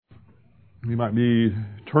You might be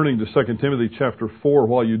turning to 2 Timothy chapter 4.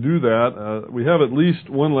 While you do that, we have at least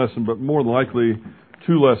one lesson, but more than likely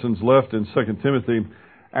 2 lessons left in 2 Timothy.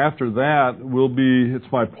 After that,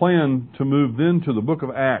 it's my plan to move then to the book of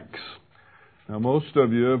Acts. Now, most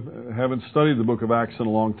of you haven't studied the book of Acts in a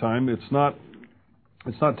long time. It's not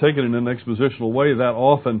taken in an expositional way that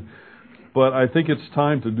often, but I think it's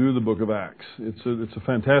time to do the book of Acts. It's a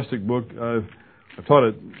fantastic book. I've taught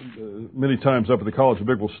it many times up at the College of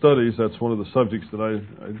Biblical Studies. That's one of the subjects that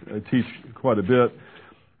I teach quite a bit.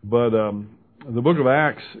 But the book of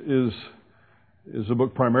Acts is a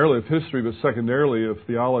book primarily of history, but secondarily of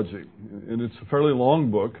theology. And it's a fairly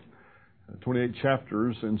long book, 28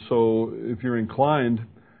 chapters. And so if you're inclined,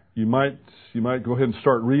 you might go ahead and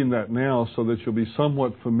start reading that now so that you'll be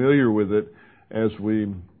somewhat familiar with it as we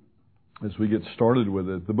get started with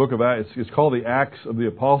it. The book of Acts, it's called the Acts of the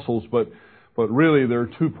Apostles, but really there are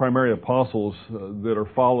 2 primary apostles that are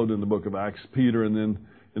followed in the book of Acts, Peter and then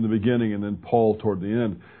in the beginning and then Paul toward the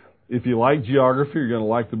end. If you like geography, you're going to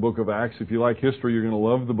like the book of Acts. If you like history, you're going to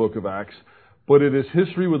love the book of Acts. But it is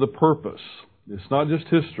history with a purpose. It's not just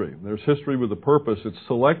history. There's history with a purpose. It's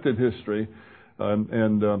selected history.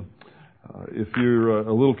 If you're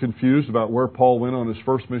a little confused about where Paul went on his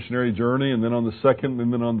first missionary journey and then on the second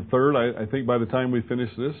and then on the third, I think by the time we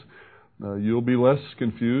finish this, you'll be less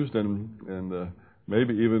confused and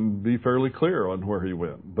maybe even be fairly clear on where he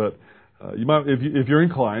went. But you might, if you're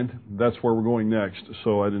inclined, that's where we're going next.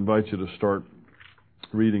 So I'd invite you to start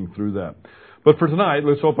reading through that. But for tonight,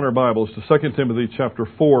 let's open our Bibles to 2 Timothy chapter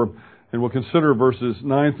 4, and we'll consider verses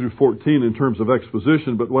 9 through 14 in terms of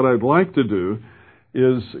exposition. But what I'd like to do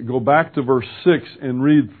is go back to verse 6 and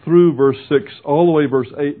read through verse 6 all the way verse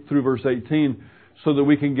 8 through verse 18 so that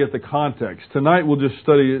we can get the context. Tonight we'll just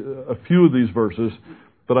study a few of these verses,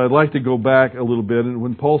 but I'd like to go back a little bit. And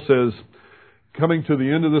when Paul says, coming to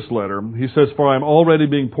the end of this letter, he says, "For I am already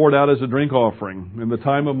being poured out as a drink offering, and the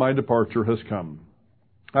time of my departure has come.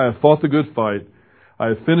 I have fought the good fight. I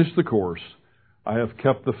have finished the course. I have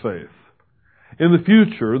kept the faith. In the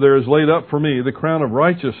future there is laid up for me the crown of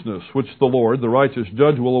righteousness, which the Lord, the righteous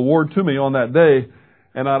judge, will award to me on that day,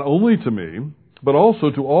 and not only to me, but also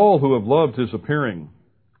to all who have loved His appearing."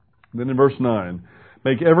 Then in verse 9,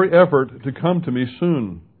 "Make every effort to come to me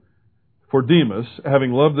soon. For Demas,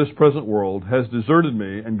 having loved this present world, has deserted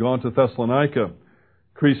me and gone to Thessalonica.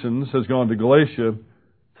 Crescens has gone to Galatia,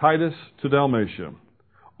 Titus to Dalmatia.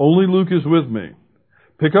 Only Luke is with me.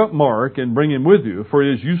 Pick up Mark and bring him with you, for he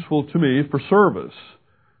is useful to me for service.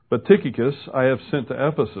 But Tychicus I have sent to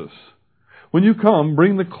Ephesus. When you come,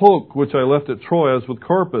 bring the cloak which I left at Troas with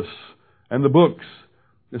Carpus, and the books,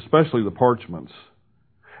 especially the parchments.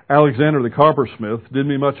 Alexander the coppersmith did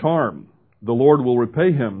me much harm. The Lord will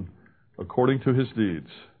repay him according to his deeds.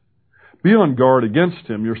 Be on guard against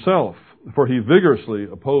him yourself, for he vigorously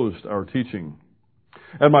opposed our teaching.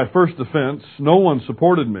 At my first defense, no one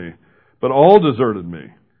supported me, but all deserted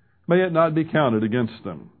me. May it not be counted against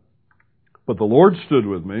them. But the Lord stood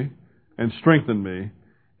with me and strengthened me,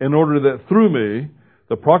 in order that through me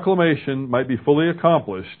the proclamation might be fully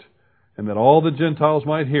accomplished, and that all the Gentiles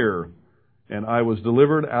might hear, and I was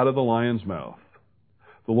delivered out of the lion's mouth.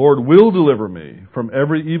 The Lord will deliver me from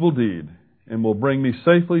every evil deed, and will bring me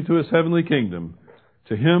safely to His heavenly kingdom.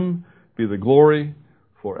 To Him be the glory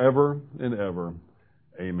forever and ever.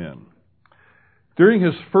 Amen." During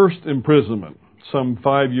his first imprisonment, some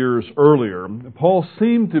 5 years earlier, Paul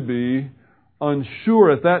seemed to be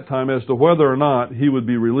unsure at that time as to whether or not he would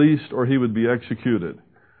be released or he would be executed.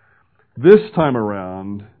 This time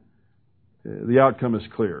around, the outcome is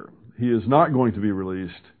clear. He is not going to be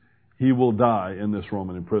released. He will die in this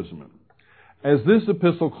Roman imprisonment. As this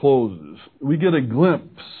epistle closes, we get a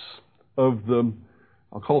glimpse of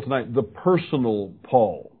I'll call it tonight, the personal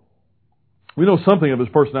Paul. We know something of his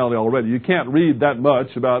personality already. You can't read that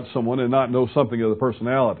much about someone and not know something of the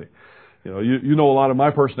personality. You know a lot of my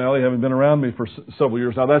personality, having been around me for several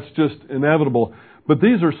years now. That's just inevitable. But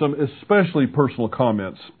these are some especially personal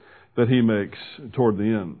comments that he makes toward the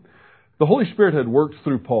end. The Holy Spirit had worked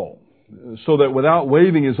through Paul so that without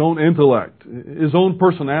waiving his own intellect, his own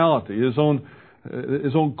personality, his own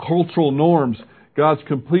cultural norms, God's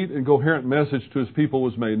complete and coherent message to His people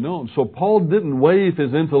was made known. So Paul didn't waive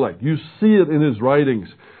his intellect. You see it in his writings,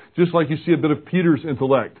 just like you see a bit of Peter's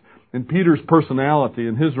intellect and Peter's personality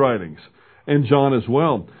in his writings, and John as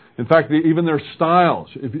well. In fact, even their styles.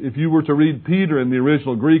 If you were to read Peter in the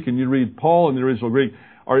original Greek and you read Paul in the original Greek,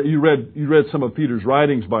 or you read some of Peter's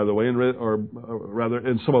writings, by the way,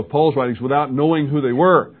 and some of Paul's writings without knowing who they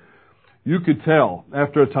were, you could tell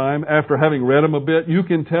after a time, after having read them a bit, you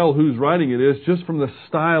can tell whose writing it is just from the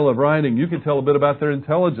style of writing. You can tell a bit about their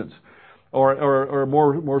intelligence. or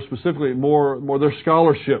more specifically, more their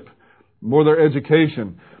scholarship, more their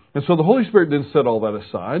education. And so the Holy Spirit didn't set all that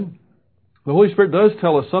aside. The Holy Spirit does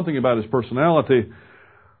tell us something about His personality,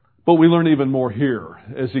 but we learn even more here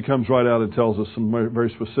as He comes right out and tells us some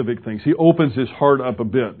very specific things. He opens His heart up a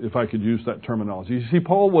bit, if I could use that terminology. You see,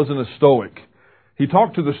 Paul wasn't a Stoic. He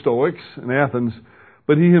talked to the Stoics in Athens,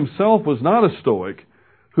 but he himself was not a Stoic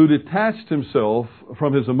who detached himself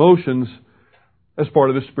from his emotions as part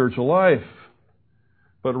of his spiritual life.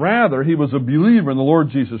 But rather, he was a believer in the Lord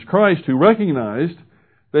Jesus Christ who recognized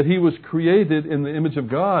that he was created in the image of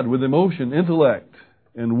God with emotion, intellect,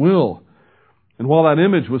 and will. And while that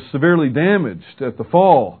image was severely damaged at the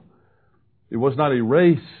fall, it was not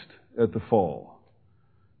erased at the fall.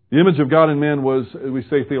 The image of God in man was, we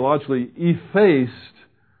say theologically, effaced,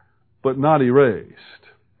 but not erased.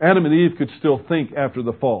 Adam and Eve could still think after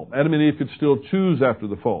the fall. Adam and Eve could still choose after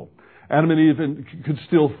the fall. Adam and Eve could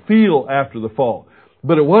still feel after the fall.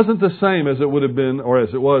 But it wasn't the same as it would have been, or as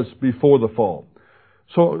it was before the fall.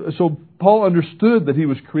 So Paul understood that he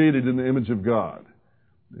was created in the image of God.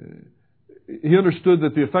 He understood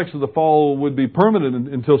that the effects of the fall would be permanent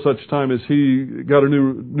until such time as he got a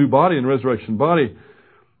new body, and resurrection body.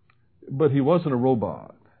 But he wasn't a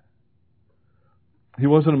robot. He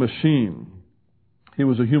wasn't a machine. He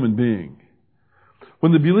was a human being.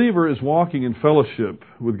 When the believer is walking in fellowship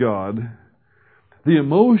with God, the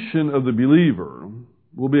emotion of the believer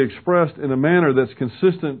will be expressed in a manner that's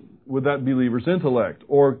consistent with that believer's intellect,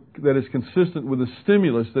 or that is consistent with the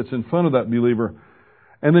stimulus that's in front of that believer.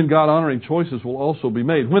 And then God-honoring choices will also be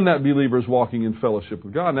made when that believer is walking in fellowship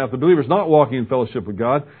with God. Now, if the believer is not walking in fellowship with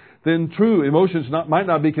God, then true, emotions might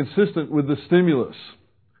not be consistent with the stimulus.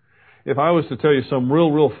 If I was to tell you some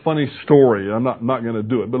real funny story, I'm not going to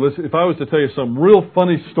do it, but if I was to tell you some real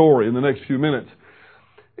funny story in the next few minutes,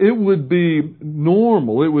 it would be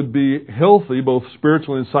normal, it would be healthy, both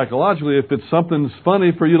spiritually and psychologically, if it's something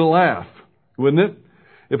funny for you to laugh, wouldn't it?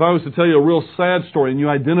 If I was to tell you a real sad story and you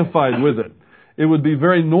identified with it, it would be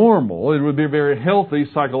very normal, it would be very healthy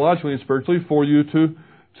psychologically and spiritually for you to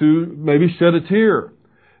maybe shed a tear.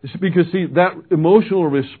 It's because, see, that emotional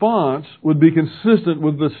response would be consistent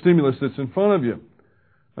with the stimulus that's in front of you.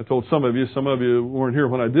 I told some of you weren't here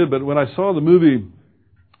when I did, but when I saw the movie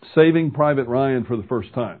Saving Private Ryan for the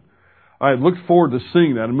first time, I had looked forward to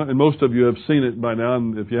seeing that, and most of you have seen it by now,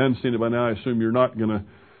 and if you haven't seen it by now, I assume you're not going to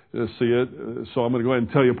see it. So I'm going to go ahead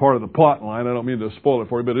and tell you part of the plot line. I don't mean to spoil it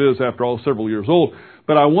for you, but it is, after all, several years old.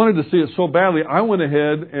 But I wanted to see it so badly, I went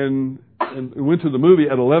ahead and went to the movie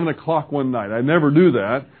at 11 o'clock one night. I never do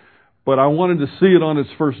that, but I wanted to see it on its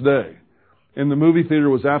first day. And the movie theater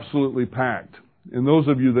was absolutely packed. And those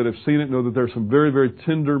of you that have seen it know that there are some very, very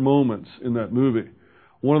tender moments in that movie.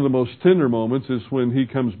 One of the most tender moments is when he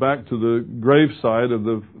comes back to the graveside of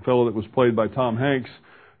the fellow that was played by Tom Hanks,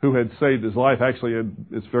 who had saved his life. Actually,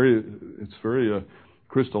 it's very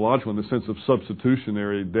Christological in the sense of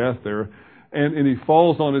substitutionary death there. And he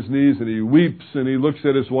falls on his knees and he weeps and he looks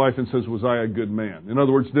at his wife and says, "Was I a good man?" In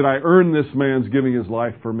other words, did I earn this man's giving his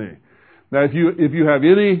life for me? Now, if you have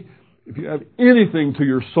anything to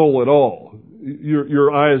your soul at all,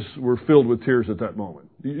 your eyes were filled with tears at that moment.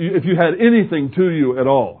 If you had anything to you at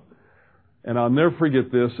all, and I'll never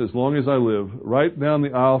forget this as long as I live, right down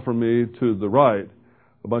the aisle from me to the right,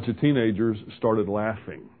 a bunch of teenagers started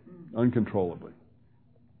laughing uncontrollably.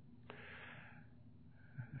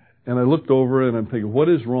 And I looked over and I'm thinking, what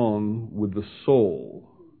is wrong with the soul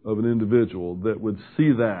of an individual that would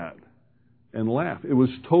see that and laugh? It was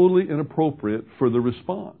totally inappropriate for the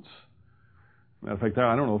response. Matter of fact,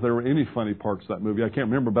 I don't know if there were any funny parts of that movie. I can't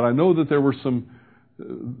remember, but I know that there were some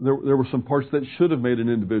parts that should have made an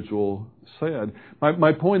individual sad.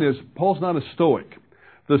 My point is, Paul's not a Stoic.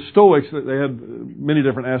 The Stoics, they had many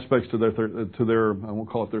different aspects to their I won't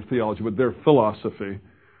call it their theology, but their philosophy.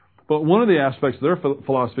 But one of the aspects of their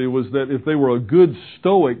philosophy was that if they were a good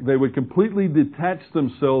Stoic, they would completely detach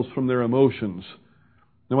themselves from their emotions,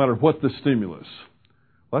 no matter what the stimulus.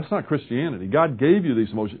 Well, that's not Christianity. God gave you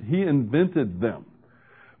these emotions. He invented them.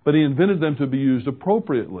 But He invented them to be used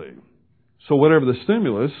appropriately. So whatever the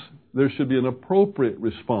stimulus, there should be an appropriate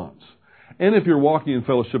response. And if you're walking in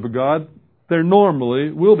fellowship with God, there normally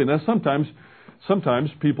will be. Now, sometimes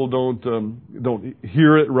people don't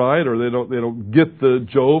hear it right, or they don't get the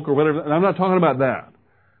joke or whatever. And I'm not talking about that.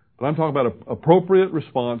 But I'm talking about an appropriate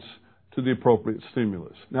response to the appropriate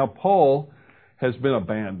stimulus. Now, Paul has been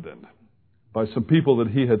abandoned by some people that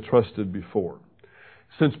he had trusted before.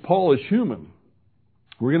 Since Paul is human,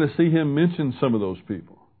 we're going to see him mention some of those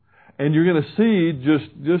people. And you're going to see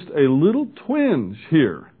just a little twinge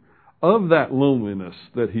here of that loneliness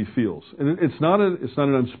that he feels. And it's not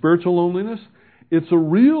an unspiritual loneliness. It's a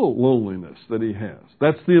real loneliness that he has.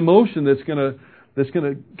 That's the emotion that's going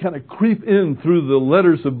to kind of creep in through the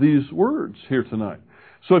letters of these words here tonight.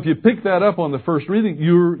 So if you pick that up on the first reading,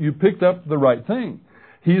 you picked up the right thing.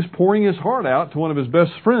 He's pouring his heart out to one of his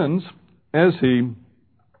best friends as he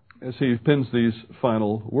pens these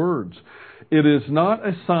final words. It is not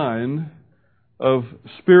a sign of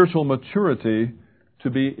spiritual maturity to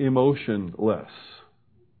be emotionless.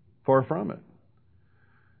 Far from it.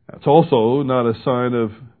 It's also not a sign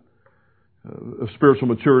of spiritual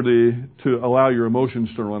maturity to allow your emotions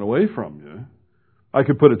to run away from you. I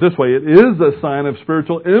could put it this way. It is a sign of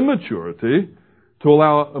spiritual immaturity to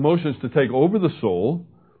allow emotions to take over the soul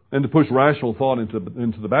and to push rational thought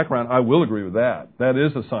into the background. I will agree with that. That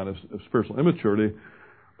is a sign of spiritual immaturity,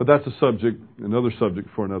 but that's another subject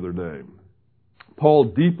for another day. Paul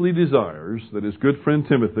deeply desires that his good friend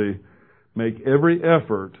Timothy make every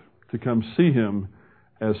effort to come see him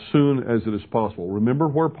as soon as it is possible. Remember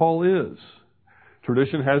where Paul is.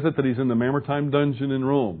 Tradition has it that he's in the Mamertine dungeon in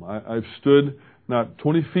Rome. I've stood not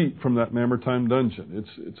 20 feet from that Mamertine dungeon.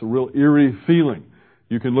 It's a real eerie feeling.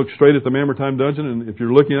 You can look straight at the Mamertine dungeon, and if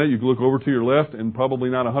you're looking at it, you can look over to your left, and probably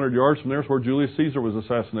not 100 yards from there is where Julius Caesar was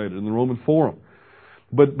assassinated in the Roman Forum.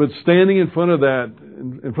 But standing in front of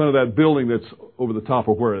that building that's over the top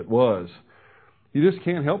of where it was, you just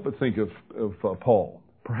can't help but think of Paul.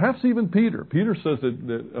 Perhaps even Peter. Peter says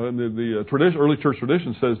that early church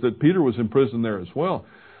tradition says that Peter was in prison there as well.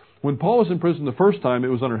 When Paul was in prison the first time, it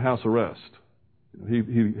was under house arrest. He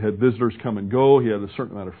had visitors come and go. He had a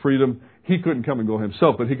certain amount of freedom. He couldn't come and go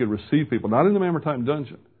himself, but he could receive people. Not in the Mamertine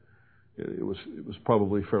dungeon. It was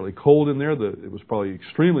probably fairly cold in there. It was probably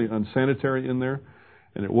extremely unsanitary in there,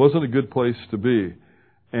 and it wasn't a good place to be.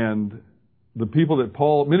 And many of the people that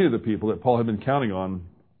Paul had been counting on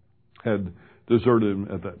had deserted him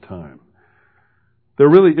at that time. There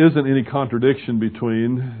really isn't any contradiction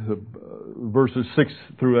between verses 6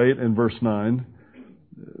 through 8 and verse 9.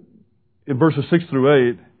 In verses 6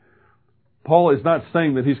 through 8, Paul is not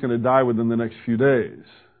saying that he's going to die within the next few days.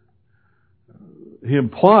 He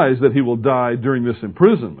implies that he will die during this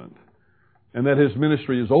imprisonment and that his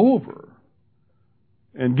ministry is over.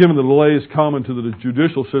 And given the delays common to the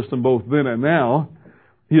judicial system both then and now,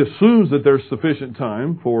 he assumes that there's sufficient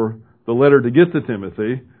time for the letter to get to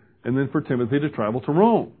Timothy and then for Timothy to travel to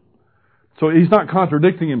Rome. So he's not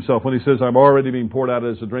contradicting himself when he says, I'm already being poured out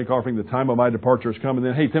as a drink offering, the time of my departure has come, and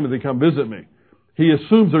then, hey, Timothy, come visit me. He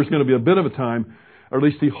assumes there's going to be a bit of a time, or at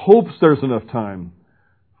least he hopes there's enough time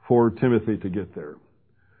for Timothy to get there.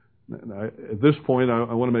 At this point,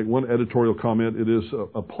 I want to make one editorial comment. It is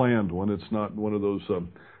a planned one. It's not one of those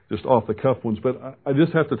just off-the-cuff ones. But I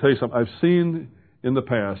just have to tell you something. I've seen in the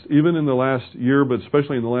past, even in the last year, but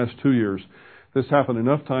especially in the last 2 years, this happened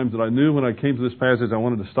enough times that I knew when I came to this passage I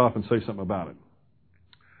wanted to stop and say something about it.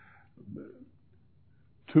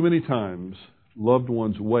 Too many times, loved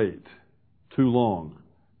ones wait too long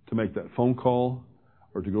to make that phone call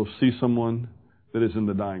or to go see someone that is in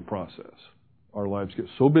the dying process. Our lives get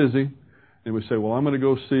so busy, and we say, well, I'm going to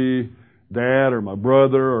go see Dad or my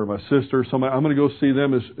brother or my sister or somebody. I'm going to go see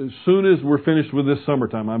them as soon as we're finished with this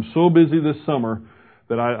summertime. I'm so busy this summer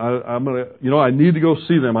that I'm going to, I need to go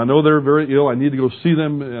see them. I know they're very ill. I need to go see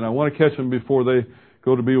them, and I want to catch them before they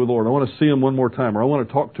go to be with the Lord. I want to see them one more time, or I want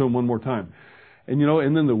to talk to them one more time. And,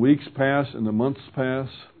 and then the weeks pass and the months pass,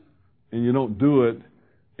 and you don't do it,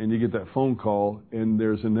 and you get that phone call, and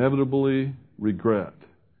there's inevitably regret.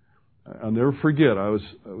 I'll never forget, I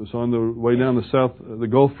was on the way down the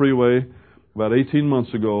Gulf Freeway about 18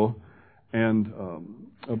 months ago, and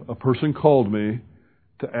a person called me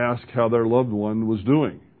to ask how their loved one was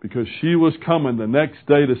doing, because she was coming the next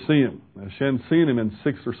day to see him. Now, she hadn't seen him in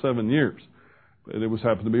 6 or 7 years, but it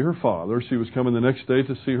happened to be her father. She was coming the next day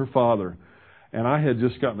to see her father, and I had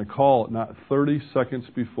just gotten a call not 30 seconds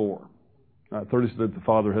before. Not 30 that the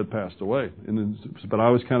father had passed away, but I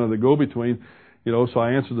was kind of the go-between. So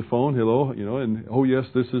I answered the phone, hello, and oh yes,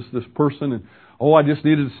 this is this person, and oh, I just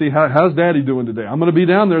needed to see how's Daddy doing today. I'm going to be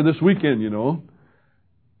down there this weekend,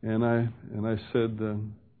 And I said,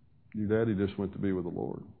 your daddy just went to be with the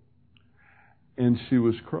Lord. And she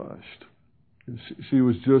was crushed. She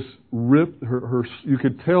was just ripped. You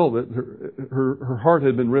could tell that her heart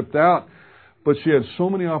had been ripped out, but she had so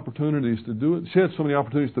many opportunities to do it. She had so many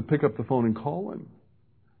opportunities to pick up the phone and call him.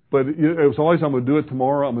 But it was always, I'm going to do it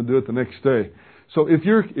tomorrow. I'm going to do it the next day. So if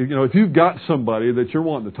you've got somebody that you're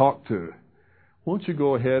wanting to talk to, why don't you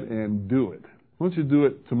go ahead and do it? Why don't you do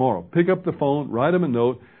it tomorrow? Pick up the phone, write him a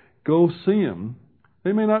note, go see him,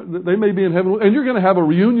 They may be in heaven, and you're going to have a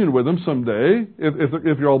reunion with them someday,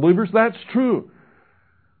 if you're all believers. That's true.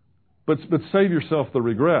 But save yourself the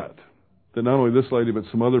regret that not only this lady, but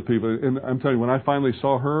some other people, and I'm telling you, when I finally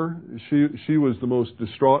saw her, she was the most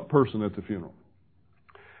distraught person at the funeral.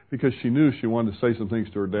 Because she knew she wanted to say some things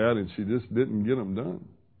to her dad, and she just didn't get them done.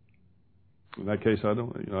 In that case, I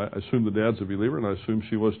assume the dad's a believer, and I assume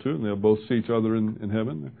she was too, and they'll both see each other in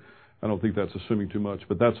heaven. I don't think that's assuming too much,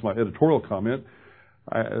 but that's my editorial comment.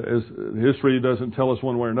 As history doesn't tell us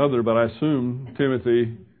one way or another, but I assume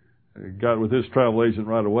Timothy got with his travel agent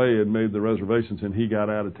right away and made the reservations, and he got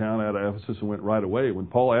out of town, out of Ephesus, and went right away. When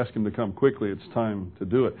Paul asked him to come quickly, it's time to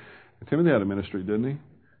do it. And Timothy had a ministry, didn't he?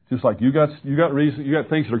 Just like you got reason, you got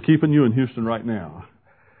things that are keeping you in Houston right now.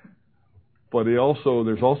 But there's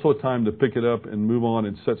also a time to pick it up and move on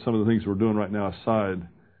and set some of the things we're doing right now aside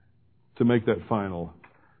to make that final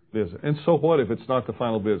visit. And so what if it's not the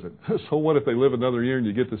final visit? So what if they live another year and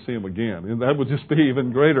you get to see them again? And that would just be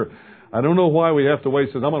even greater. I don't know why we have to wait.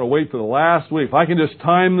 Says, I'm going to wait for the last week. If I can just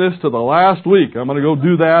time this to the last week, I'm going to go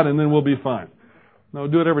do that and then we'll be fine. No,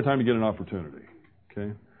 do it every time you get an opportunity.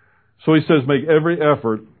 Okay? So he says, make every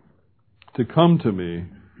effort to come to me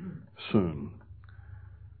soon.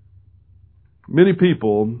 Many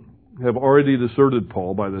people have already deserted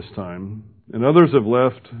Paul by this time, and others have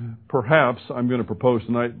left, perhaps, I'm going to propose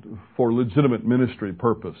tonight, for legitimate ministry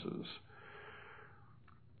purposes.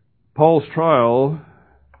 Paul's trial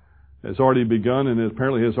has already begun and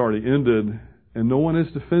apparently has already ended, and no one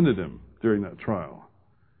has defended him during that trial.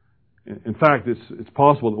 In fact, it's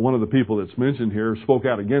possible that one of the people that's mentioned here spoke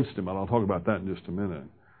out against him, and I'll talk about that in just a minute.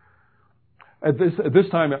 At this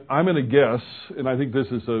time, I'm going to guess, and I think this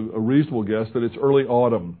is a reasonable guess, that it's early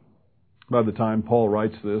autumn by the time Paul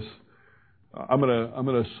writes this. I'm going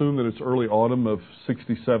to assume that it's early autumn of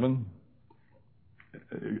 67.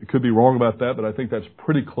 It could be wrong about that, but I think that's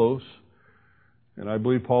pretty close. And I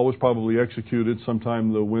believe Paul was probably executed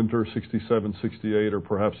sometime the winter 67, 68, or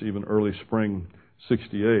perhaps even early spring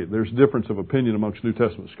 68. There's difference of opinion amongst New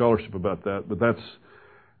Testament scholarship about that, but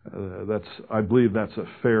I believe that's a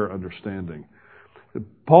fair understanding.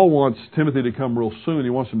 Paul wants Timothy to come real soon. He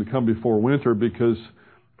wants him to come before winter because,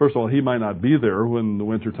 first of all, he might not be there when the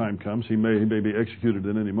winter time comes. He may be executed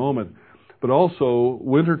at any moment. But also,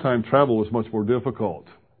 wintertime travel was much more difficult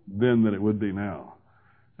then than it would be now.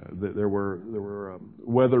 There were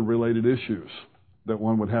weather-related issues that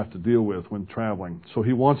one would have to deal with when traveling. So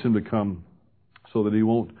he wants him to come so that he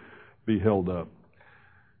won't be held up.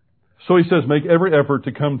 So he says, make every effort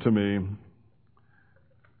to come to me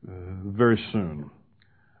very soon.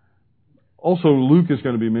 Also, Luke is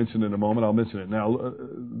going to be mentioned in a moment. I'll mention it now.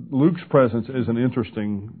 Luke's presence is an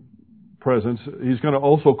interesting presence. He's going to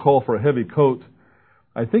also call for a heavy coat.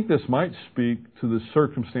 I think this might speak to the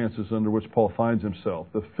circumstances under which Paul finds himself,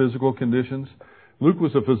 the physical conditions. Luke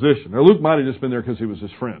was a physician. Now, Luke might have just been there because he was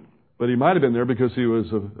his friend, but he might have been there because he was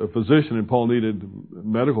a physician and Paul needed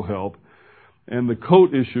medical help. And the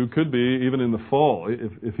coat issue could be even in the fall.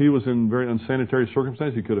 If he was in very unsanitary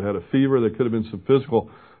circumstances, he could have had a fever. There could have been some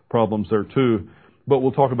physical problems there too. But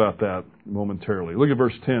we'll talk about that momentarily. Look at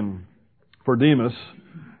verse 10. For Demas,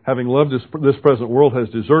 having loved this present world, has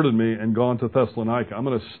deserted me and gone to Thessalonica. I'm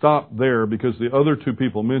going to stop there because the other two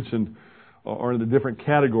people mentioned are in a different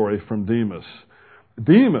category from Demas.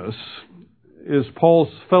 Demas is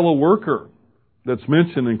Paul's fellow worker that's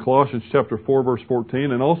mentioned in Colossians chapter 4, verse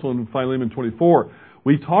 14, and also in Philemon 24.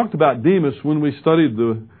 We talked about Demas when we studied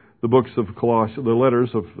the books of Colossians, the letters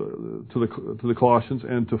to the Colossians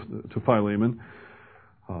and to Philemon.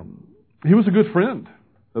 He was a good friend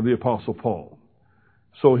of the Apostle Paul.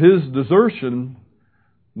 So his desertion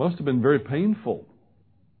must have been very painful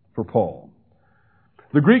for Paul.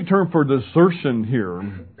 The Greek term for desertion here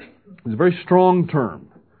is a very strong term.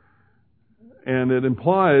 And it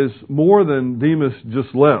implies more than Demas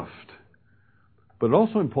just left. But it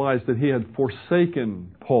also implies that he had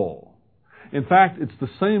forsaken Paul. In fact, it's the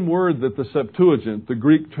same word that the Septuagint, the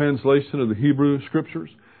Greek translation of the Hebrew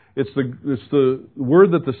Scriptures, it's the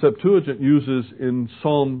word that the Septuagint uses in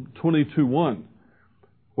Psalm 22:1,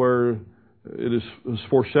 where it is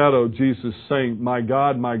foreshadowed Jesus saying, my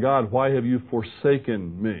God, why have you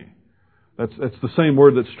forsaken me? That's the same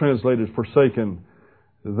word that's translated forsaken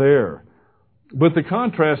there. But the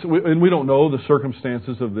contrast, and we don't know the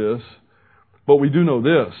circumstances of this, but we do know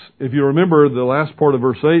this. If you remember, the last part of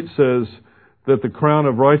verse 8 says that the crown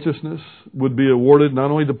of righteousness would be awarded not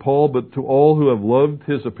only to Paul, but to all who have loved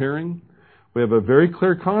his appearing. We have a very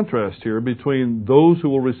clear contrast here between those who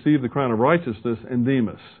will receive the crown of righteousness and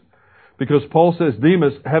Demas. Because Paul says,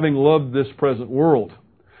 Demas, having loved this present world.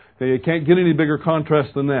 Okay, you can't get any bigger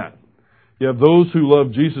contrast than that. You have those who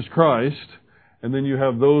love Jesus Christ, and then you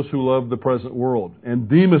have those who love the present world. And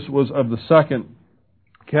Demas was of the second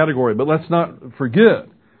category. But let's not forget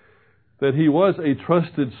that he was a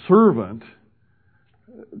trusted servant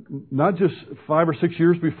not just 5 or 6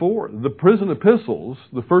 years before. The prison epistles,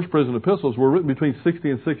 the first prison epistles, were written between 60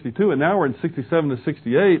 and 62, and now we're in 67 to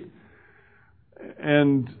 68,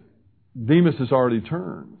 and Demas has already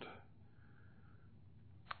turned.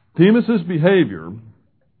 Demas's behavior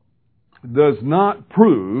does not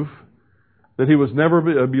prove that he was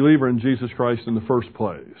never a believer in Jesus Christ in the first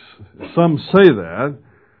place. Some say that,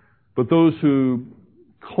 but those who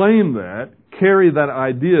claim that carry that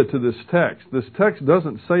idea to this text. This text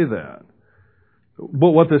doesn't say that.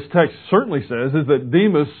 But what this text certainly says is that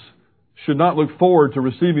Demas should not look forward to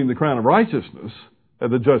receiving the crown of righteousness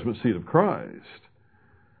at the judgment seat of Christ.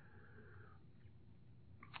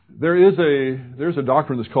 There's a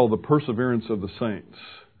doctrine that's called the perseverance of the saints.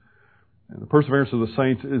 And the perseverance of the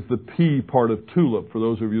saints is the P part of TULIP, for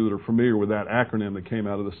those of you that are familiar with that acronym that came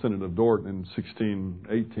out of the Synod of Dort in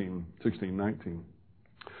 1619.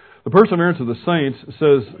 The perseverance of the saints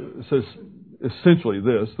says essentially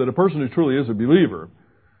this, that a person who truly is a believer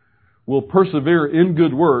will persevere in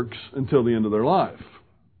good works until the end of their life.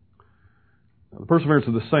 Now, the perseverance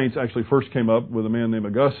of the saints actually first came up with a man named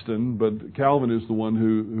Augustine, but Calvin is the one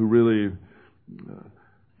who really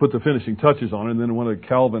put the finishing touches on it, and then one of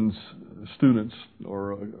Calvin's students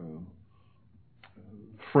or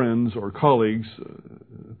friends or colleagues,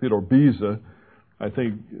 Theodore Beza, I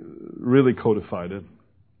think, really codified it.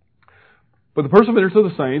 But the perseverance of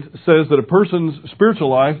the saints says that a person's spiritual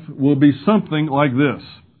life will be something like this.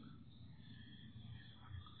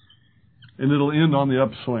 And it'll end on the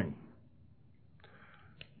upswing.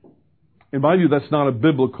 In my view, that's not a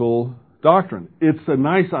biblical doctrine. It's a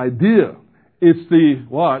nice idea. It's the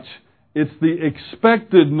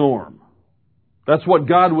expected norm. That's what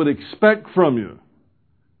God would expect from you.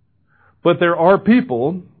 But there are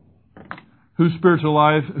people whose spiritual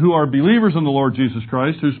life, who are believers in the Lord Jesus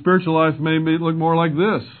Christ, whose spiritual life may look more like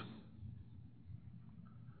this.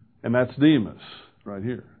 And that's Demas, right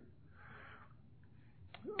here.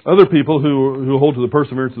 Other people who hold to the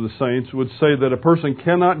perseverance of the saints would say that a person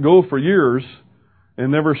cannot go for years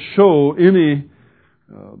and never show any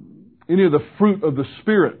of the fruit of the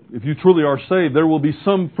Spirit. If you truly are saved, there will be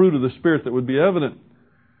some fruit of the Spirit that would be evident.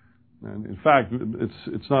 And in fact,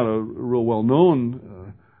 it's not a real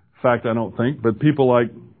well-known fact, I don't think, but people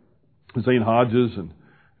like Zane Hodges and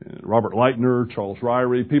Robert Leitner, Charles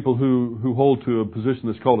Ryrie, people who hold to a position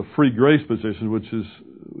that's called a free grace position, which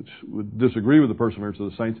would disagree with the perseverance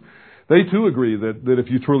of the saints, they too agree that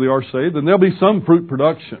if you truly are saved, then there'll be some fruit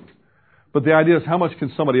production. But the idea is, how much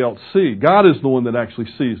can somebody else see? God is the one that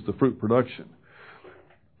actually sees the fruit production.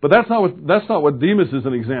 But that's not what Demas is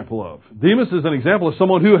an example of. Demas is an example of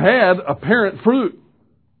someone who had apparent fruit.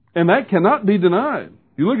 And that cannot be denied.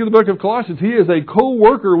 You look at the book of Colossians, he is a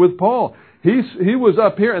co-worker with Paul. He was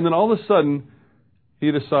up here, and then all of a sudden,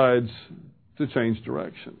 he decides to change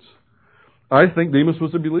directions. I think Demas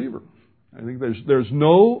was a believer. I think there's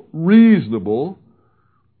no reasonable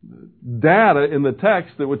data in the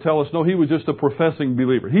text that would tell us, no, he was just a professing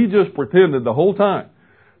believer. He just pretended the whole time.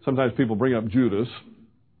 Sometimes people bring up Judas.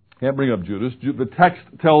 Can't bring up Judas. The text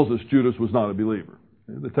tells us Judas was not a believer.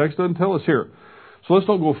 The text doesn't tell us here. So let's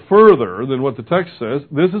not go further than what the text says.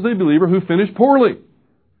 This is a believer who finished poorly.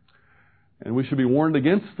 And we should be warned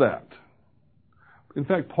against that. In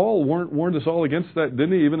fact, Paul warned us all against that,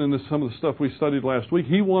 didn't he? Even in some of the stuff we studied last week.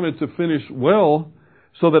 He wanted to finish well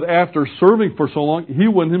so that after serving for so long, he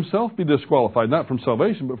wouldn't himself be disqualified. Not from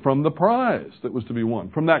salvation, but from the prize that was to be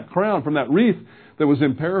won. From that crown, from that wreath that was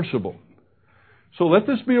imperishable. So let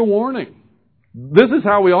this be a warning. This is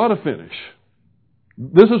how we ought to finish.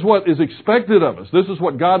 This is what is expected of us. This is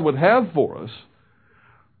what God would have for us.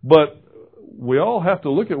 But we all have to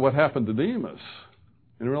look at what happened to Demas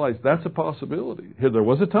and realize that's a possibility. There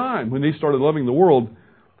was a time when he started loving the world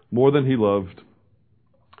more than he loved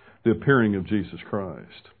the appearing of Jesus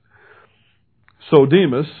Christ. So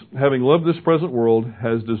Demas, having loved this present world,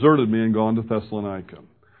 has deserted me and gone to Thessalonica.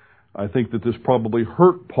 I think that this probably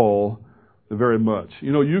hurt Paul very much.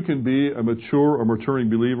 You know, you can be a mature or maturing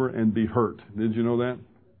believer and be hurt. Did you know that?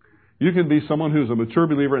 You can be someone who's a mature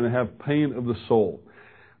believer and have pain of the soul.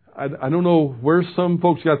 I don't know where some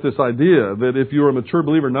folks got this idea that if you're a mature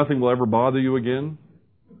believer, nothing will ever bother you again.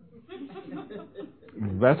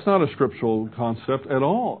 That's not a scriptural concept at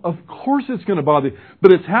all. Of course it's going to bother you,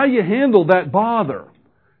 but it's how you handle that bother.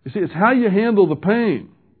 You see, it's how you handle the pain.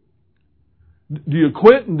 Do you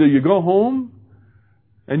quit and do you go home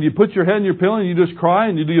and you put your head in your pillow and you just cry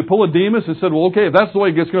and you pull a Demas and said, well, okay, if that's the way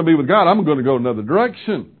it's going to be with God, I'm going to go another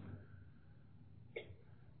direction.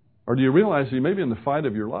 Or do you realize that you may be in the fight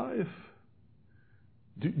of your life?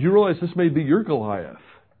 Do you realize this may be your Goliath?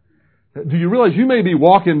 Do you realize you may be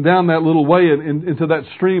walking down that little way into that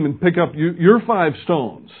stream and pick up your 5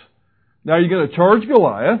 stones? Now, are you going to charge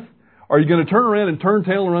Goliath? Or are you going to turn around and turn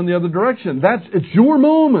tail and run the other direction? It's your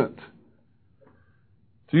moment.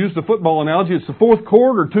 To use the football analogy, it's the 4th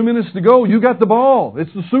quarter, 2 minutes to go. You got the ball.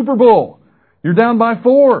 It's the Super Bowl. You're down by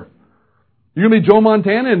 4. You're going to be Joe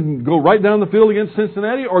Montana and go right down the field against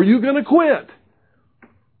Cincinnati, or are you going to quit?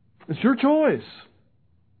 It's your choice.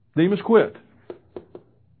 Demas quit.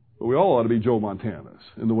 But we all ought to be Joe Montanas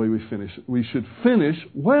in the way we finish. We should finish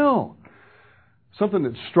well. Something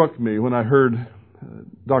that struck me when I heard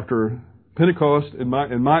Dr. Pentecost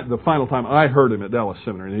the final time I heard him at Dallas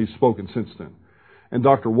Seminary, and he's spoken since then, and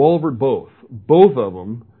Dr. Walvoord both of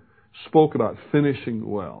them spoke about finishing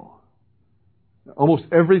well. Almost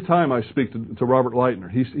every time I speak to Robert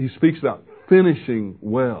Leitner, he speaks about finishing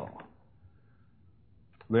well.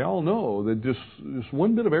 They all know that just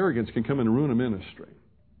one bit of arrogance can come in and ruin a ministry.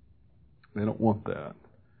 They don't want that.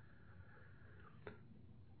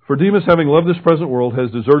 For Demas, having loved this present world, has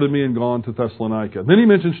deserted me and gone to Thessalonica. Then he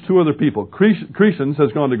mentions 2 other people. Crescens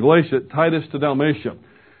has gone to Galatia, Titus to Dalmatia.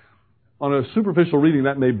 On a superficial reading,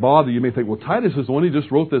 that may bother you. You may think, well, Titus is the one he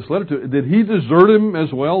just wrote this letter to. Did he desert him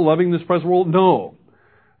as well, loving this present world? No.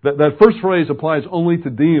 That first phrase applies only to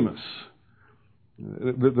Demas.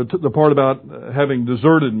 The part about having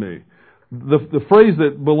deserted me. The phrase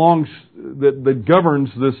that governs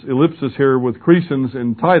this ellipsis here with Crescens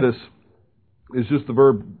and Titus is just the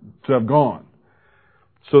verb to have gone.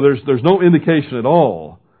 So there's no indication at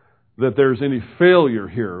all that there's any failure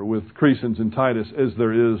here with Crescens and Titus as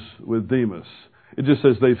there is with Demas. It just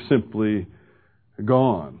says they've simply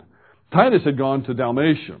gone. Titus had gone to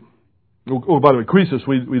Dalmatia. Oh, by the way, Crescens,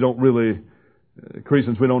 we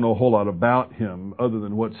don't know a whole lot about him other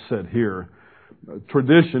than what's said here.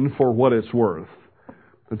 Tradition, for what it's worth.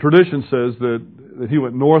 The tradition says that he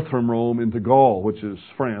went north from Rome into Gaul, which is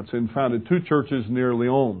France, and founded 2 churches near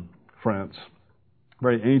Lyon, France,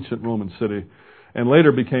 very ancient Roman city, and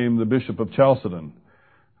later became the Bishop of Chalcedon.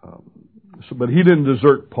 But he didn't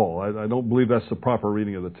desert Paul. I don't believe that's the proper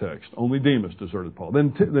reading of the text. Only Demas deserted Paul.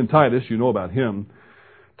 Then Titus, you know about him.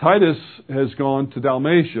 Titus has gone to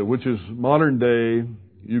Dalmatia, which is modern-day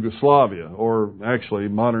Yugoslavia, or actually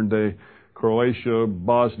modern-day Croatia,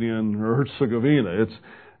 Bosnia, and Herzegovina. It's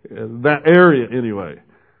that area anyway.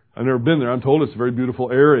 I've never been there. I'm told it's a very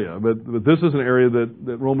beautiful area, but this is an area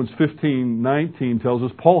that Romans 15:19 tells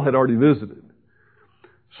us Paul had already visited.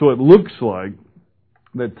 So it looks like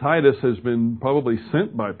that Titus has been probably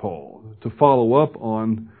sent by Paul to follow up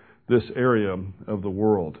on this area of the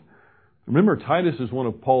world. Remember, Titus is one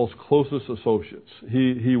of Paul's closest associates.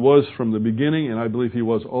 He was from the beginning, and I believe he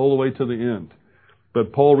was all the way to the end.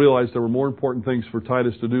 But Paul realized there were more important things for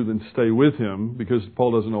Titus to do than stay with him, because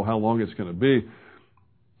Paul doesn't know how long it's going to be.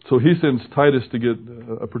 So he sends Titus to get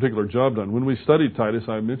a particular job done. When we studied Titus,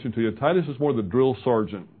 I mentioned to you, Titus is more the drill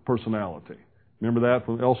sergeant personality. Remember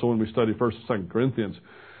that? Also when we studied 1st and 2nd Corinthians.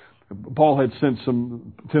 Paul had sent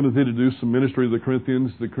Timothy to do some ministry to the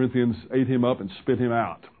Corinthians. The Corinthians ate him up and spit him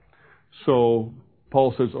out. So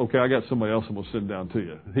Paul says, okay, I got somebody else and we'll send down to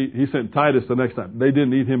you. He sent Titus the next time. They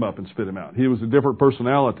didn't eat him up and spit him out. He was a different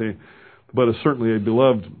personality, but is certainly a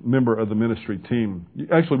beloved member of the ministry team.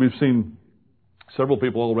 Actually, we've seen several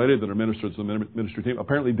people already that are ministers of the ministry team.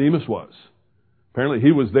 Apparently Demas was. Apparently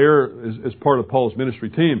he was there as part of Paul's ministry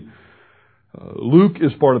team. Luke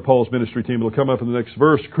is part of Paul's ministry team. It'll come up in the next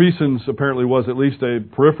verse. Crescens apparently was at least a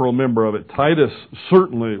peripheral member of it. Titus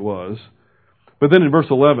certainly was. But then in verse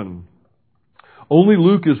 11, only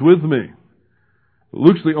Luke is with me.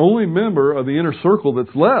 Luke's the only member of the inner circle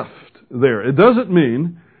that's left there. It doesn't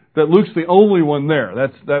mean that Luke's the only one there.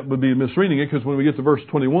 That would be misreading it, because when we get to verse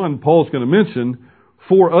 21, Paul's going to mention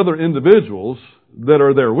 4 other individuals that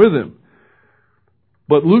are there with him.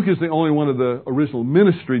 But Luke is the only one of the original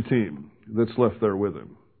ministry team that's left there with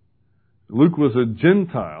him. Luke was a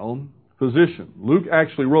Gentile physician. Luke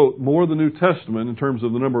actually wrote more of the New Testament in terms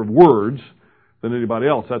of the number of words than anybody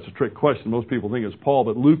else. That's a trick question. Most people think it's Paul,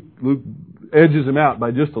 but Luke edges him out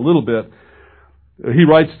by just a little bit. He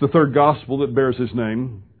writes the 3rd gospel that bears his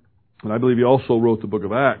name, and I believe he also wrote the book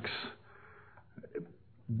of Acts.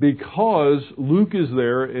 Because Luke is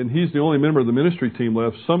there, and he's the only member of the ministry team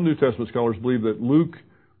left, some New Testament scholars believe that Luke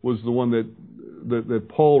was the one that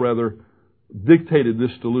Paul rather dictated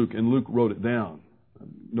this to Luke, and Luke wrote it down.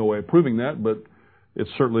 No way of proving that, but it's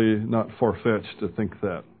certainly not far-fetched to think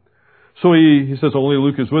that. So he says only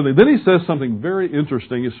Luke is with me. Then he says something very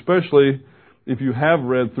interesting, especially if you have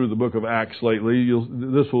read through the book of Acts lately.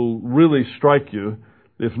 This will really strike you.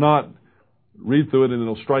 If not, read through it and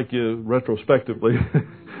it'll strike you retrospectively,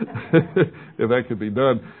 if that could be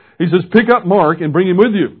done. He says, pick up Mark and bring him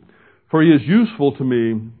with you, for he is useful to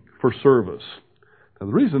me for service. Now,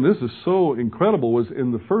 the reason this is so incredible was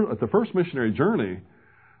at the first missionary journey,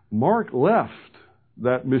 Mark left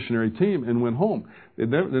that missionary team and went home. It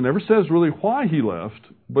never says really why he left,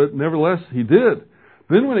 but nevertheless he did.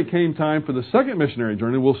 Then when it came time for the second missionary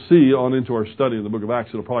journey, we'll see on into our study in the book of Acts,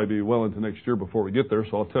 it'll probably be well into next year before we get there,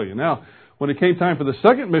 so I'll tell you now. When it came time for the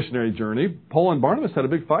second missionary journey, Paul and Barnabas had a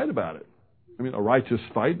big fight about it. I mean, a righteous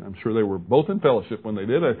fight. I'm sure they were both in fellowship when they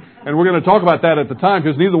did it. And we're going to talk about that at the time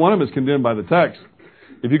because neither one of them is condemned by the text.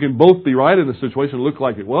 If you can both be right in the situation, it looked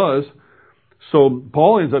like it was. So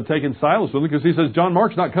Paul ends up taking Silas with him because he says, John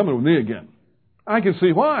Mark's not coming with me again. I can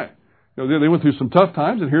see why. You know, they went through some tough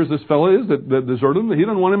times, and here's this fellow that deserted him. He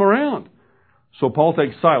doesn't want him around. So Paul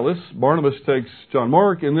takes Silas, Barnabas takes John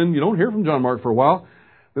Mark, and then you don't hear from John Mark for a while.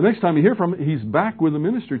 The next time you hear from him, he's back with the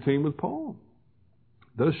ministry team with Paul.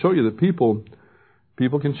 It does show you that people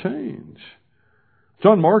can change.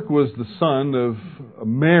 John Mark was the son of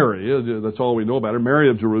Mary. That's all we know about her, Mary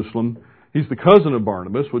of Jerusalem. He's the cousin of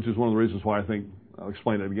Barnabas, which is one of the reasons why I think, I'll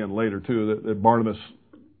explain it again later too, that Barnabas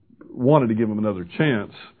wanted to give him another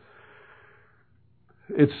chance.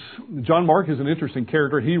 John Mark is an interesting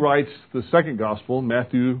character. He writes the second gospel,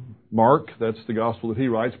 Matthew, Mark. That's the gospel that he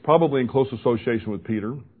writes, probably in close association with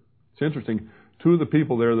Peter. It's interesting. Two of the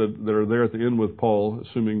people there that are there at the end with Paul,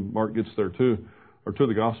 assuming Mark gets there too, are two of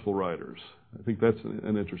the gospel writers. I think that's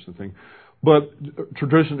an interesting thing. But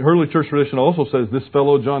early church tradition also says this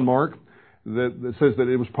fellow, John Mark, that says that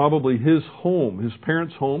it was probably his home, his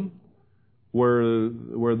parents' home, where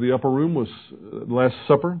the upper room was, Last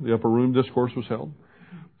Supper, the upper room discourse was held.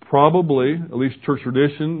 Probably, at least church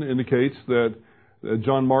tradition indicates that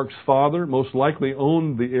John Mark's father most likely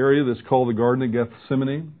owned the area that's called the Garden of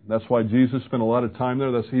Gethsemane. That's why Jesus spent a lot of time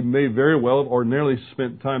there. He may very well have ordinarily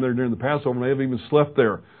spent time there during the Passover, may have even slept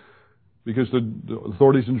there, because the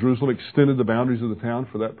authorities in Jerusalem extended the boundaries of the town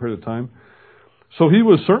for that period of time. So he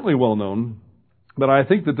was certainly well known, but I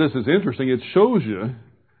think that this is interesting. It shows you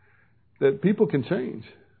that people can change.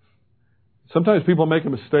 Sometimes people make a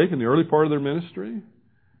mistake in the early part of their ministry,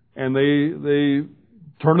 and they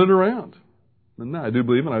turn it around. And I do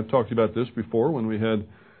believe, and I've talked about this before when we had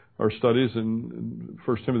our studies in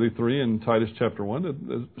 1 Timothy 3 and Titus chapter 1,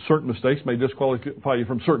 that certain mistakes may disqualify you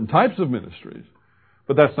from certain types of ministries.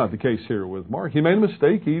 But that's not the case here with Mark. He made a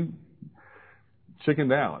mistake. He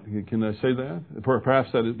chickened out. Can I say that?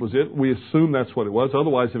 Perhaps that was it. We assume that's what it was.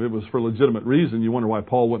 Otherwise, if it was for legitimate reason, you wonder why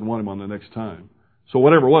Paul wouldn't want him on the next time. So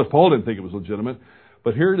whatever it was, Paul didn't think it was legitimate.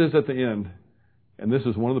 But here it is at the end. And this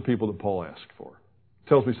is one of the people that Paul asked for. It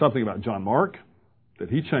tells me something about John Mark, that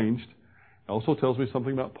he changed. It also tells me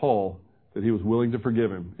something about Paul, that he was willing to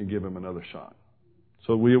forgive him and give him another shot.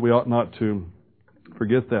 So we ought not to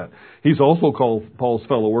forget that. He's also called Paul's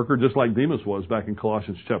fellow worker, just like Demas was back in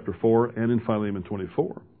Colossians chapter 4 and in Philemon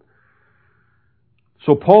 24.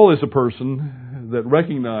 So Paul is a person that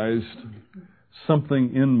recognized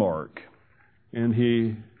something in Mark, and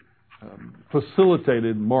he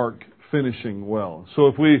facilitated Mark finishing well. So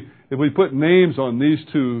if we put names on these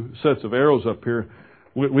two sets of arrows up here,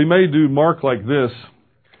 we may do Mark like this,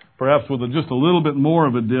 perhaps with just a little bit more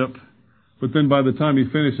of a dip, but then by the time he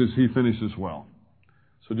finishes well.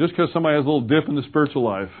 So just because somebody has a little dip in the spiritual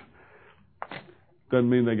life doesn't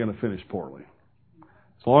mean they're going to finish poorly.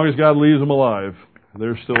 As long as God leaves them alive,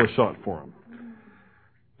 there's still a shot for them.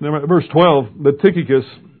 Now, verse 12, but Tychicus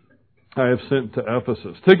I have sent to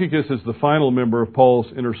Ephesus. Tychicus is the final member of Paul's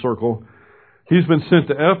inner circle. He's been sent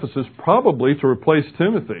to Ephesus probably to replace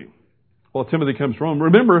Timothy. Well, Timothy comes from Rome.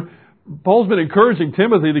 Remember, Paul's been encouraging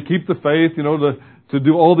Timothy to keep the faith, to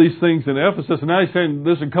do all these things in Ephesus. And now he's saying,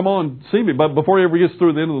 listen, come on, see me. But before he ever gets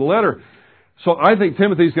through the end of the letter. So I think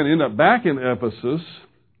Timothy's going to end up back in Ephesus.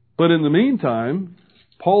 But in the meantime,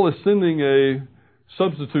 Paul is sending a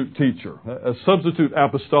substitute teacher, a substitute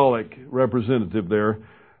apostolic representative there.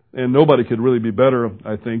 And nobody could really be better,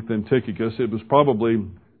 I think, than Tychicus. It was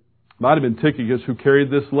might have been Tychicus who carried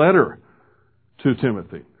this letter to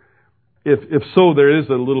Timothy. If so, there is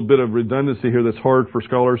a little bit of redundancy here that's hard for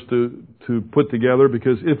scholars to put together,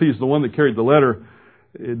 because if he's the one that carried the letter,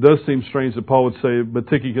 it does seem strange that Paul would say, but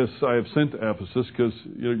Tychicus I have sent to Ephesus, because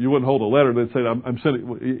you wouldn't hold a letter that said, I'm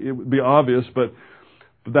sending. It would be obvious, but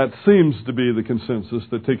that seems to be the consensus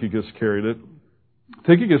that Tychicus carried it.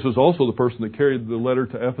 Tychicus was also the person that carried the letter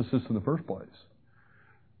to Ephesus in the first place.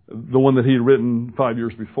 the one that he had written 5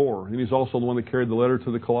 years before. And he's also the one that carried the letter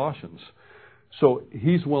to the Colossians. So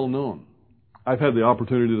he's well known. I've had the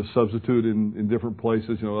opportunity to substitute in different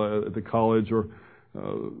places, at the college, or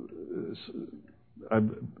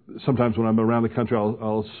sometimes when I'm around the country,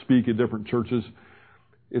 I'll speak at different churches.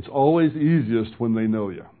 It's always easiest when they know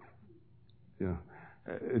you. Yeah,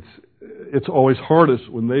 it's always hardest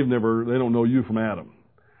when they don't know you from Adam.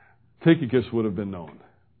 Tychicus would have been known,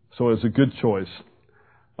 so it's a good choice,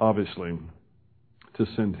 obviously, to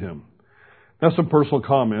send him. Now some personal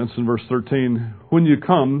comments in verse 13. When you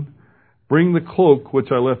come, bring the cloak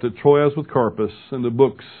which I left at Troas with Carpus, and the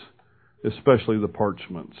books, especially the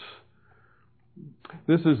parchments.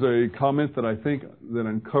 This is a comment that I think that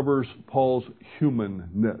uncovers Paul's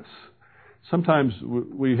humanness. Sometimes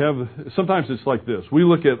it's like this. We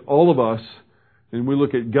look at all of us, and we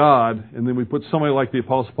look at God, and then we put somebody like the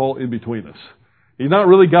Apostle Paul in between us. He's not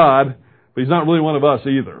really God, but he's not really one of us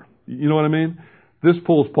either. You know what I mean? This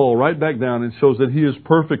pulls Paul right back down and shows that he is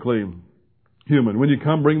perfectly human. When you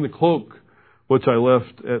come, bring the cloak which I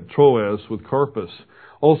left at Troas with Carpus.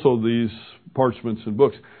 Also these parchments and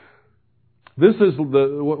books. This is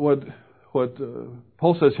what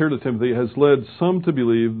Paul says here to Timothy has led some to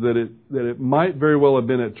believe that it might very well have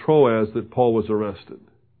been at Troas that Paul was arrested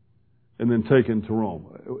and then taken to Rome.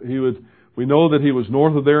 We know that he was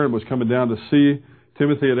north of there and was coming down to see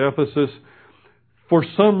Timothy at Ephesus. For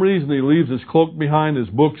some reason, he leaves his cloak behind, his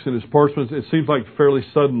books and his parchments. It seems like fairly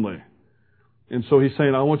suddenly. And so he's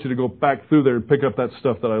saying, I want you to go back through there and pick up that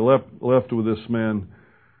stuff that I left with this man,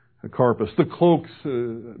 Carpus. The cloaks,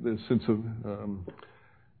 since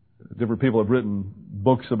different people have written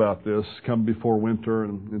books about this, come before winter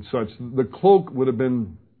and such. The cloak would have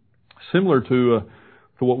been similar to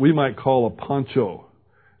what we might call a poncho.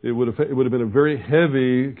 It would have been a very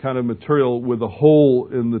heavy kind of material with a hole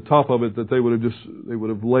in the top of it that they would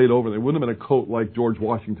have laid over. It wouldn't have been a coat like George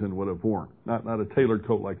Washington would have worn, not a tailored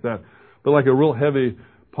coat like that, but like a real heavy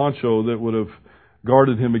poncho that would have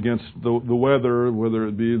guarded him against the weather, whether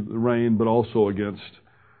it be the rain, but also against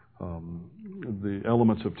the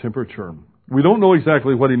elements of temperature. We don't know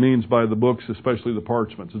exactly what he means by the books, especially the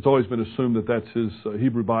parchments. It's always been assumed that that's his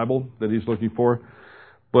Hebrew Bible that he's looking for,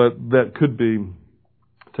 but that could be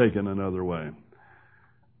taken another way.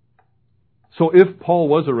 So if Paul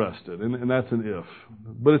was arrested, and that's an if,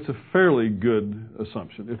 but it's a fairly good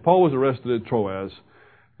assumption. If Paul was arrested at Troas,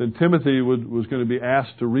 then Timothy was going to be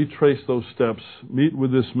asked to retrace those steps, meet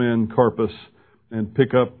with this man Carpus, and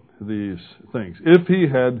pick up these things. If he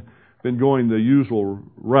had been going the usual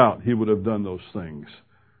route, he would have done those things.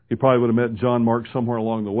 He probably would have met John Mark somewhere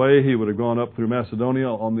along the way. He would have gone up through Macedonia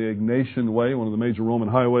on the Egnatian Way, one of the major Roman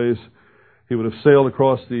highways. He would have sailed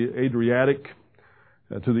across the Adriatic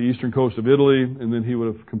to the eastern coast of Italy, and then he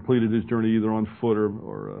would have completed his journey either on foot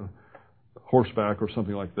or horseback or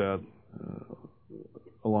something like that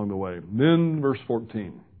along the way. Then, verse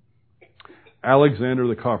 14, Alexander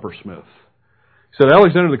the coppersmith. He said,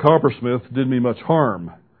 Alexander the coppersmith did me much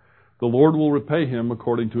harm. The Lord will repay him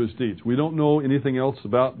according to his deeds. We don't know anything else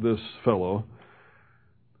about this fellow.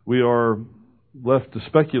 We are left to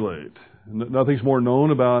speculate. Nothing's more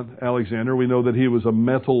known about Alexander. We know that he was a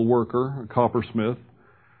metal worker, a coppersmith.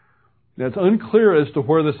 Now, it's unclear as to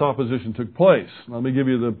where this opposition took place. Let me give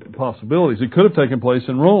you the possibilities. It could have taken place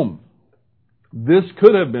in Rome. This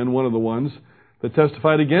could have been one of the ones that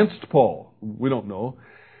testified against Paul. We don't know.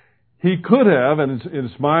 He could have, and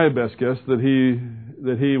it's my best guess, that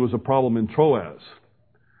he was a problem in Troas,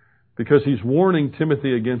 because he's warning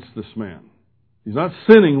Timothy against this man. He's not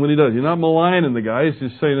sinning when he does. He's not maligning the guy. He's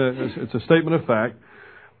just saying it's a statement of fact.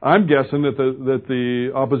 I'm guessing that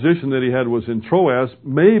the opposition that he had was in Troas.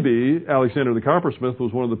 Maybe Alexander the coppersmith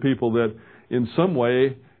was one of the people that in some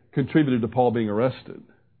way contributed to Paul being arrested.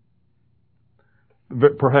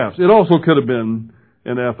 Perhaps. It also could have been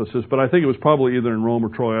in Ephesus, but I think it was probably either in Rome or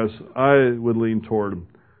Troas. I would lean toward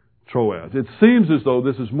Troas. It seems as though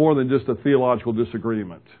this is more than just a theological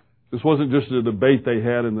disagreement. This wasn't just a debate they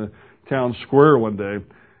had in the town square one day,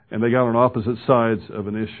 and they got on opposite sides of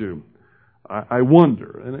an issue. I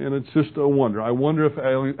wonder, and it's just a wonder, I wonder if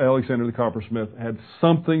Alexander the coppersmith had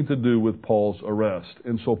something to do with Paul's arrest.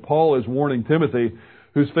 And so Paul is warning Timothy,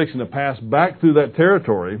 who's fixing to pass back through that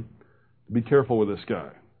territory, be careful with this guy.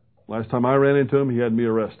 Last time I ran into him, he had me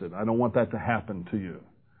arrested. I don't want that to happen to you.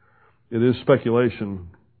 It is speculation,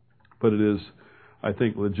 but it is, I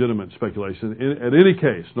think, legitimate speculation. In any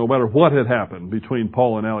case, no matter what had happened between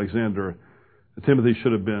Paul and Alexander, Timothy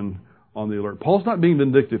should have been on the alert. Paul's not being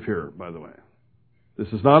vindictive here, by the way. This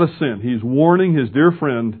is not a sin. He's warning his dear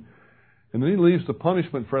friend, and then he leaves the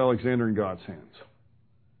punishment for Alexander in God's hands.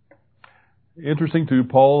 Interesting, too,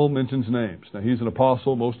 Paul mentions names. Now, he's an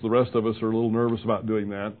apostle. Most of the rest of us are a little nervous about doing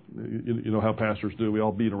that. You know how pastors do. We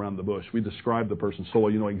all beat around the bush. We describe the person so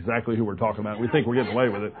well, you know exactly who we're talking about. We think we're getting away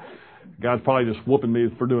with it. God's probably just whooping me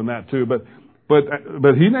for doing that, too. But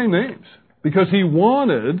he named names because he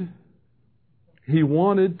wanted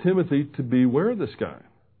Timothy to beware of this guy.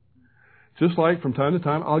 Just like from time to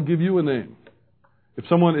time, I'll give you a name. If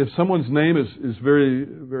someone's name is very,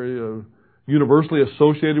 very universally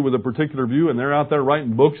associated with a particular view, and they're out there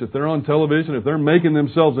writing books, if they're on television, if they're making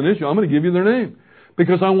themselves an issue, I'm going to give you their name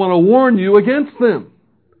because I want to warn you against them.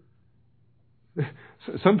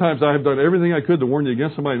 Sometimes I have done everything I could to warn you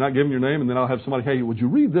against somebody, not giving your name, and then I'll have somebody, hey, would you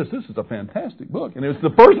read this? This is a fantastic book. And it's the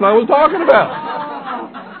person I was talking about.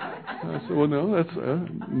 I said, well,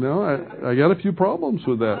 no, I got a few problems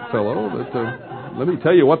with that fellow, but let me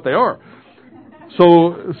tell you what they are.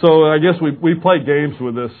 So I guess we play games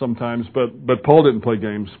with this sometimes, but Paul didn't play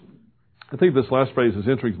games. I think this last phrase is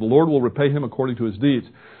interesting. The Lord will repay him according to his deeds.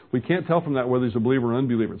 We can't tell from that whether he's a believer or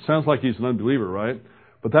unbeliever. It sounds like he's an unbeliever, right?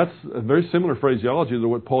 But that's a very similar phraseology to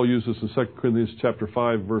what Paul uses in 2 Corinthians chapter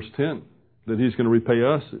 5, verse 10, that he's going to repay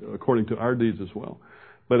us according to our deeds as well.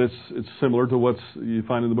 But it's similar to what you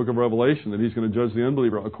find in the book of Revelation, that he's going to judge the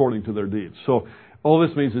unbeliever according to their deeds. So all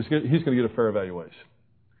this means is he's going to get a fair evaluation.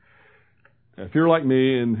 If you're like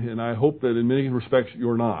me, and I hope that in many respects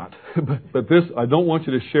you're not, but this, I don't want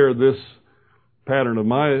you to share this pattern of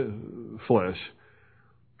my flesh.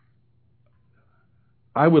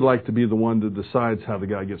 I would like to be the one that decides how the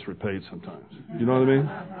guy gets repaid sometimes. You know what I mean?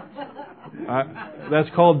 That's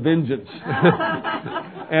called vengeance.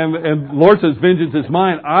 and the Lord says, vengeance is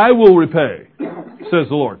mine. I will repay, says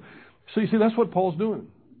the Lord. So you see, that's what Paul's doing.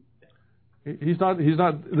 He's not,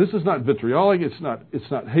 this is not vitriolic. It's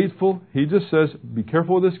not hateful. He just says, be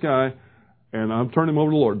careful with this guy, and I'm turning him over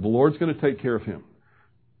to the Lord. The Lord's going to take care of him.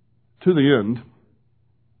 To the end,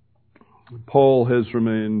 Paul has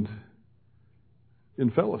remained in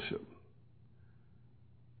fellowship.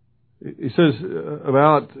 He says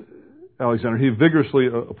about Alexander, he vigorously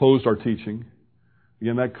opposed our teaching.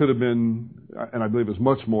 Again, that could have been, and I believe it was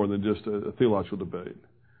much more than just a theological debate.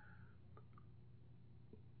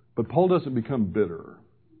 But Paul doesn't become bitter.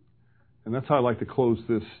 And that's how I'd like to close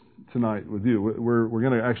this tonight with you. We're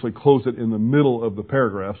going to actually close it in the middle of the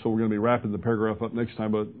paragraph, so we're going to be wrapping the paragraph up next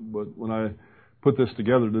time. But when I put this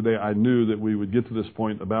together today, I knew that we would get to this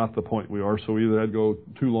point about the point we are, so we either had to go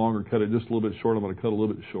too long or cut it just a little bit short. I'm going to cut a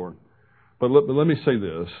little bit short. But let me say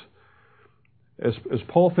this. As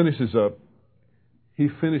Paul finishes up, he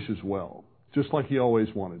finishes well, just like he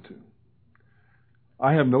always wanted to.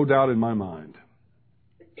 I have no doubt in my mind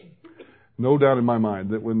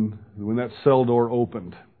that when that cell door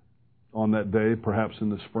opened on that day, perhaps in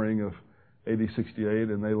the spring of AD 68,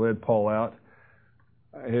 and they led Paul out,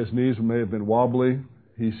 his knees may have been wobbly.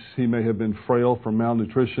 He may have been frail from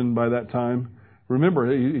malnutrition by that time.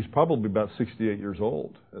 Remember, he's probably about 68 years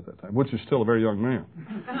old at that time, which is still a very young man.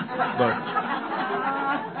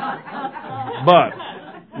 But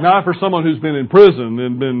not for someone who's been in prison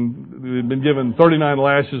and been given 39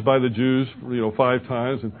 lashes by the Jews, 5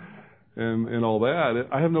 times, and all that.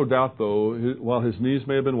 I have no doubt, though, while his knees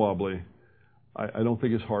may have been wobbly, I don't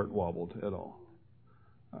think his heart wobbled at all.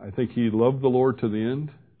 I think he loved the Lord to the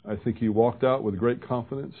end. I think he walked out with great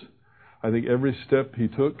confidence. I think every step he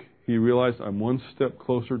took, he realized, I'm one step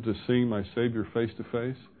closer to seeing my Savior face to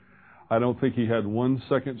face. I don't think he had 1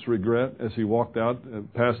 second's regret as he walked out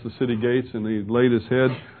past the city gates and he laid his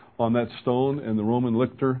head on that stone and the Roman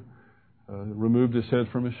lictor removed his head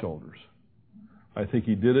from his shoulders. I think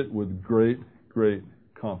he did it with great, great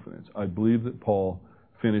confidence. I believe that Paul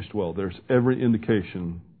finished well. There's every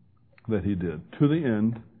indication that he did. To the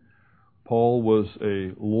end, Paul was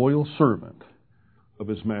a loyal servant of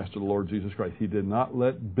his master, the Lord Jesus Christ. He did not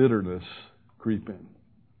let bitterness creep in.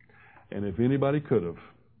 And if anybody could have,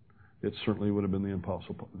 it certainly would have been the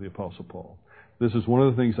Apostle Paul. This is one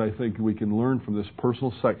of the things I think we can learn from this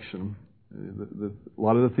personal section. A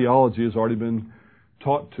lot of the theology has already been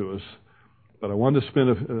taught to us, but I wanted to spend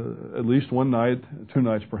at least one night, 2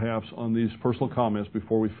 nights perhaps, on these personal comments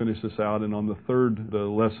before we finish this out. And on the third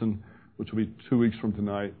lesson, which will be 2 weeks from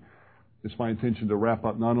tonight, it's my intention to wrap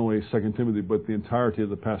up not only 2 Timothy, but the entirety of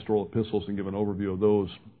the pastoral epistles and give an overview of those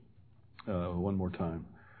one more time.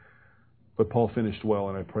 But Paul finished well,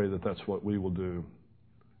 and I pray that that's what we will do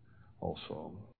also.